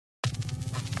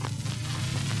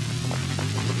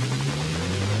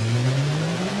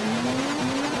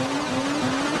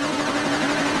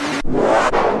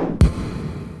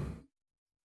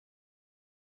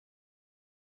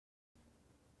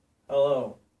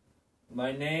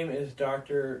My name is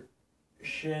Dr.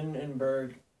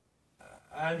 Schneider.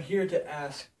 I'm here to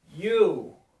ask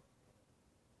you,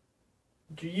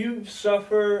 do you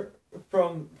suffer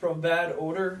from bad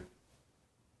odor?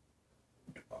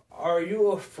 Are you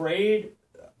afraid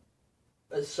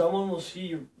that someone will see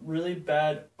your really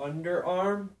bad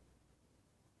underarm?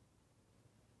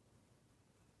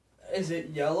 Is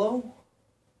it yellow?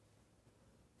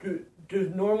 Does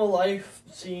normal life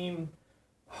seem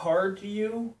hard to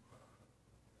you?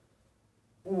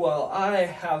 Well, I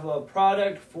have a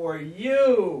product for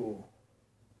you.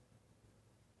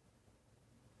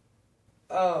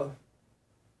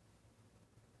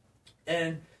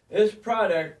 And this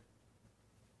product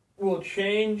will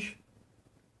change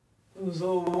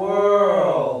the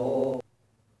world.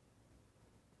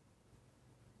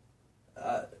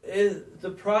 Is the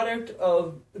product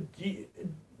of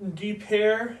deep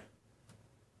hair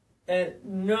and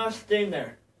no stain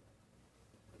there.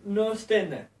 No stain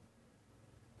there.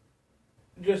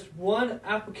 Just one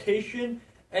application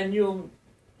and you'll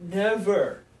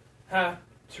never have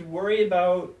to worry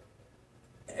about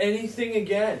anything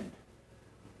again.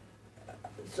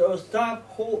 So stop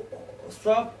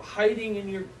hiding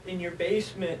in your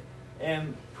basement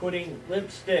and putting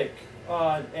lipstick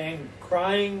on and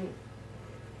crying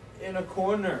in a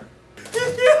corner.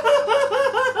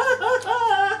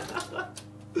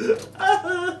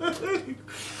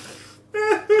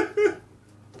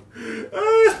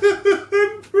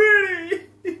 I'm pretty.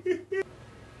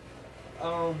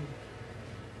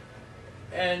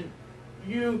 And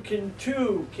you can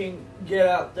get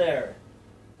out there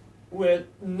with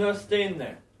no stain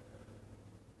there.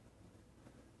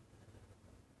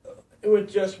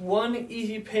 With just one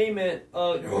easy payment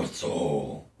of your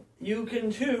soul, you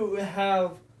can too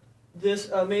have this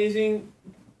amazing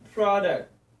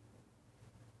product,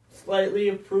 slightly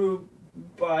approved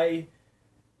by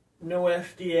no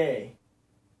FDA.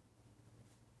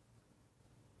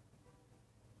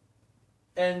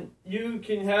 And you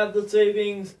can have the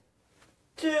savings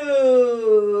too.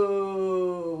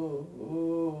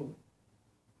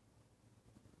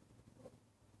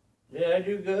 Did I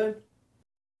do good?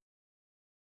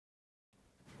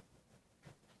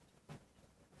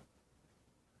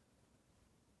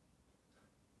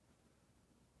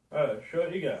 Alright, show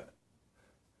what you got.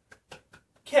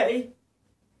 Okay.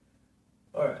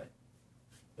 Alright.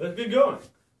 Let's get going.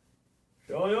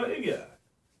 Show me what you got.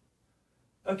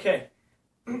 Okay.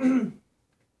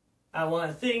 I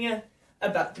want to sing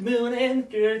about the moon and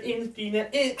the dirt in the sea.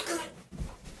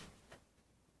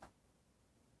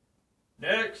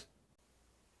 Next.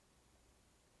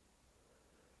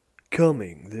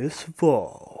 Coming this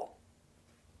fall.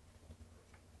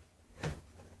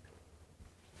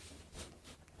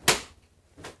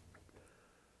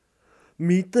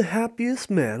 Meet the happiest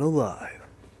man alive.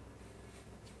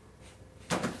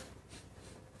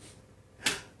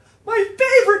 My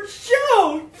favorite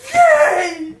show!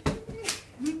 Yay!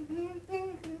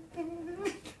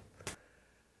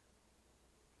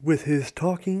 With his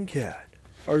talking cat.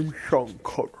 I'm Sean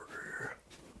Connery.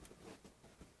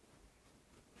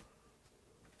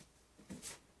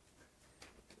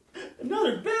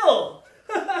 Another bill!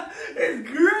 It's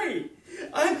great!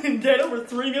 I'm in debt over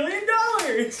 $3 million!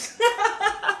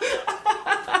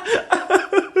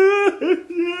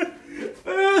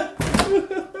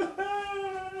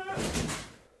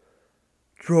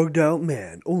 Drugged out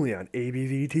man only on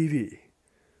ABV TV.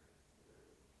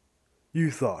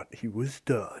 You thought he was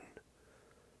done.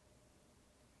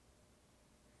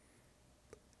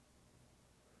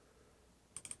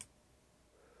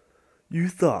 You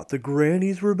thought the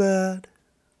grannies were bad?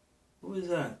 Who is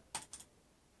that?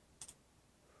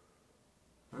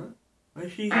 Huh? Why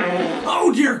is she?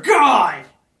 Oh dear God!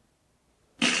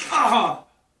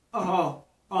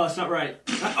 Oh, it's not right.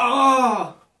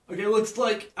 Okay, looks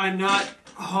like I'm not.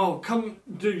 Come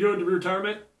to go to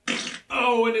retirement.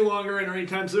 Any longer and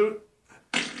anytime soon.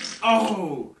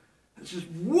 It's just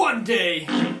one day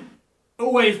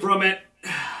away from it.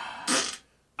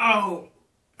 Oh,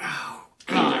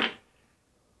 God.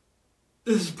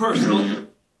 This is personal.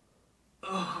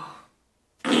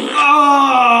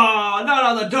 Not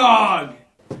on the dog.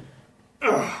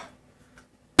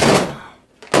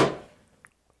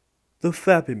 The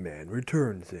Fappy Man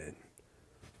returns in.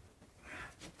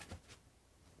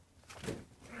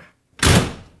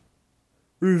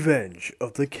 Revenge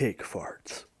of the Cake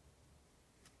Farts.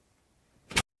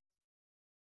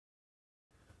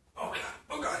 Oh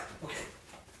God, okay.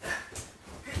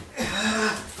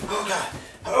 Oh God,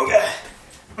 oh God,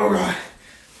 oh God,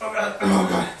 oh God, oh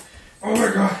God, oh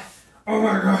my God, oh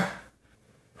my God.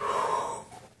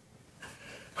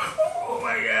 Oh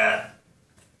my God.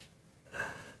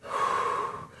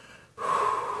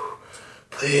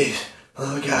 Please.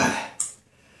 Oh God.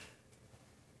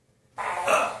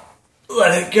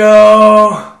 Let it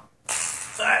go.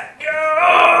 Let it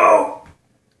go.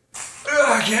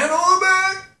 I can't hold it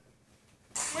back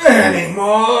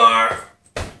anymore.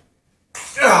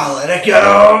 Oh, let it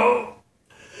go.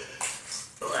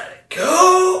 Let it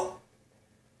go.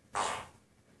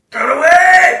 Get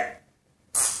away.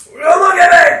 Don't look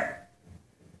at me.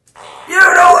 You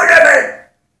don't look at me.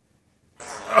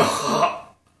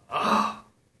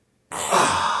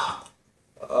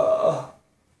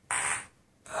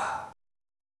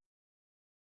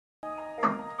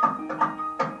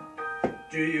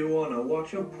 Do you wanna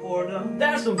watch a porno?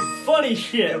 That's some funny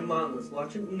shit. Come on, let's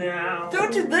watch it now.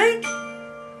 Don't you think?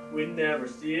 We never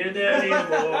see it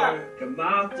anymore. Come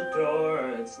out the door,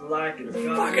 it's like it's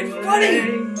Fucking funny.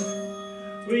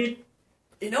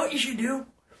 You know what you should do?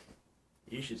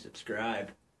 You should subscribe.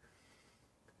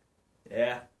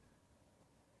 Yeah.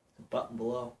 The button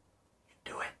below.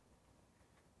 Do it.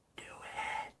 Do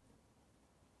it.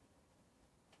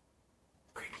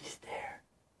 Creepy stare.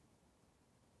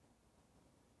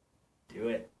 Do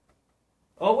it.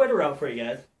 I'll wait around for you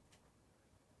guys.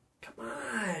 Come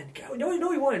on. God, you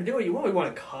know you want to do it. You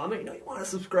want to comment. You know you want to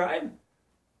subscribe.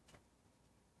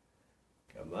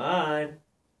 Come on.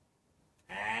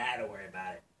 Don't worry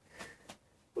about it.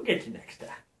 We'll get you next time.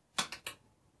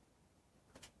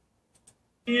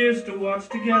 We used to watch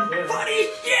together, Funny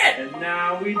shit! and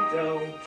now we don't.